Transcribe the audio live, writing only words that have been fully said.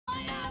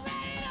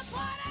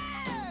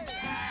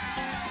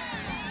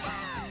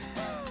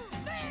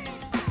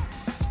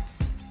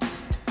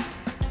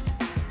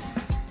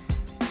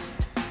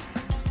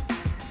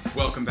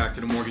Welcome back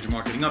to the Mortgage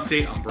Marketing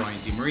Update. I'm Brian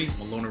DeMarie.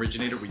 I'm a loan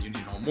originator with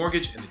Union Home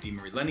Mortgage and the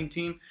DeMarie lending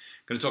team.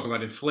 Going to talk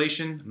about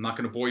inflation. I'm not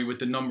going to bore you with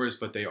the numbers,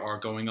 but they are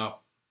going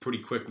up pretty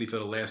quickly for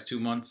the last 2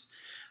 months.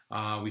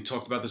 We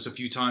talked about this a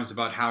few times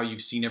about how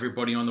you've seen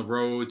everybody on the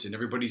roads and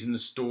everybody's in the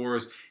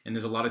stores and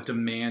there's a lot of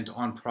demand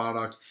on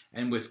product.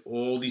 And with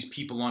all these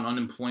people on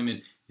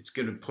unemployment, it's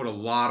going to put a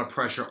lot of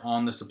pressure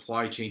on the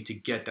supply chain to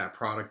get that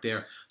product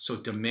there. So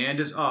demand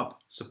is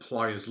up,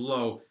 supply is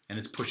low, and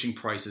it's pushing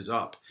prices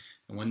up.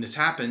 And when this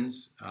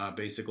happens,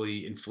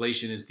 basically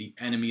inflation is the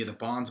enemy of the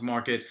bonds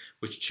market,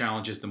 which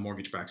challenges the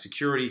mortgage-backed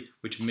security,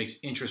 which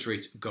makes interest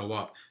rates go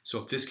up.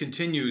 So if this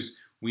continues,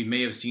 we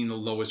may have seen the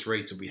lowest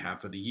rates that we have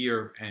for the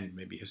year and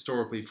maybe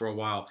historically for a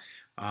while.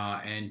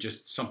 And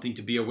just something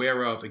to be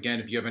aware of. Again,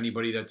 if you have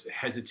anybody that's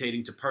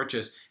hesitating to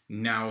purchase,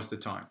 now is the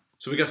time.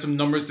 So we got some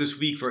numbers this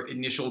week for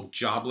initial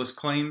jobless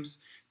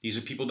claims. These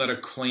are people that are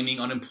claiming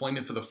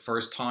unemployment for the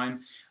first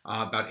time,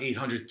 about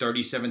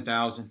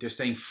 837,000. They're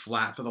staying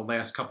flat for the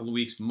last couple of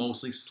weeks,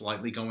 mostly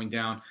slightly going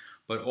down.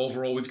 But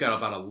overall, we've got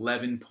about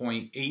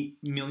 11.8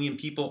 million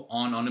people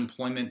on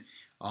unemployment,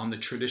 on the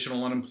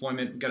traditional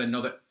unemployment. We've got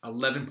another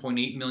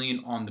 11.8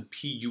 million on the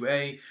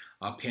PUA,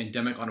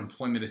 Pandemic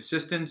Unemployment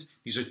Assistance.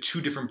 These are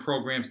two different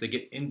programs. They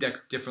get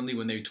indexed differently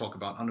when they talk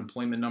about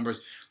unemployment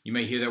numbers. You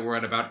may hear that we're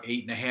at about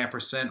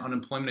 8.5%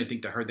 unemployment. I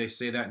think I heard they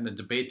say that in the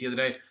debate the other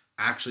day.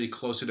 Actually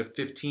closer to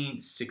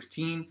 15,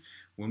 16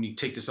 when you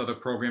take this other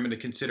program into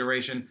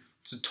consideration.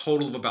 It's a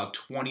total of about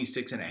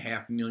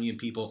 26.5 million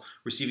people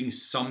receiving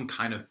some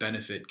kind of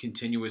benefit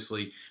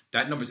continuously.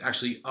 That number is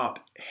actually up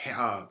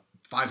 500,000,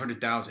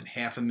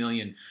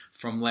 500,000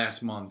 from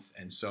last month.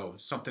 And so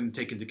something to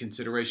take into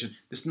consideration.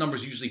 This number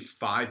is usually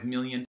 5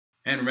 million.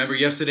 And remember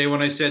yesterday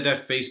when I said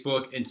that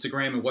Facebook,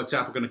 Instagram, and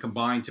WhatsApp are going to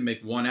combine to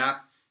make one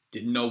app?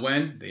 Didn't know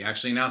when. They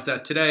actually announced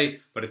that today,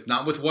 but it's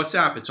not with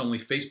WhatsApp. It's only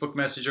Facebook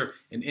Messenger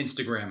and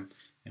Instagram.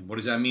 And what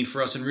does that mean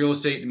for us in real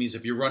estate? It means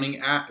if you're running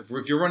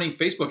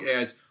Facebook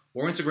ads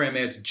or Instagram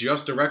ads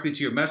just directly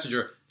to your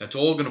Messenger, that's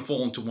all going to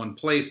fall into one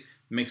place.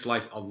 It makes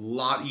life a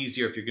lot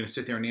easier if you're going to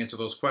sit there and answer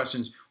those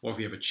questions, or if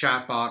you have a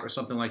chat bot or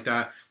something like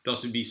that. There'll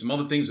also be some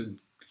other things with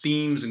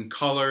themes and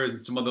colors and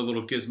some other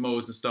little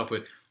gizmos and stuff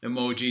with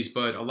emojis,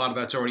 but a lot of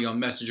that's already on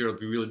Messenger.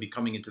 It'll really be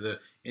coming into the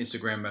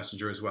Instagram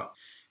Messenger as well.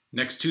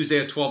 Next Tuesday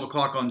at 12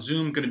 o'clock on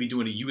Zoom, going to be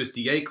doing a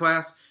USDA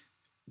class,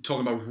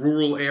 talking about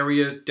rural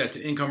areas,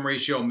 debt-to-income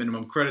ratio,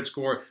 minimum credit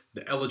score,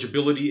 the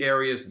eligibility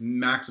areas,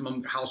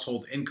 maximum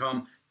household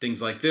income,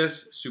 things like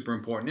this. Super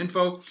important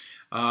info.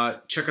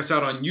 Check us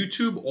out on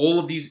YouTube. All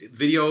of these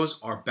videos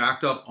are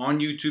backed up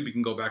on YouTube. You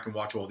can go back and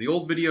watch all the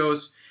old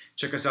videos.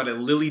 Check us out at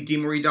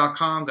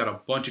lilydemarie.com. Got a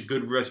bunch of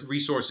good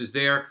resources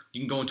there.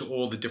 You can go into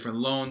all the different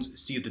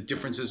loans, see what the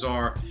differences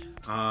are,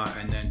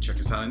 and then check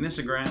us out on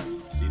Instagram.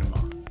 See you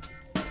tomorrow.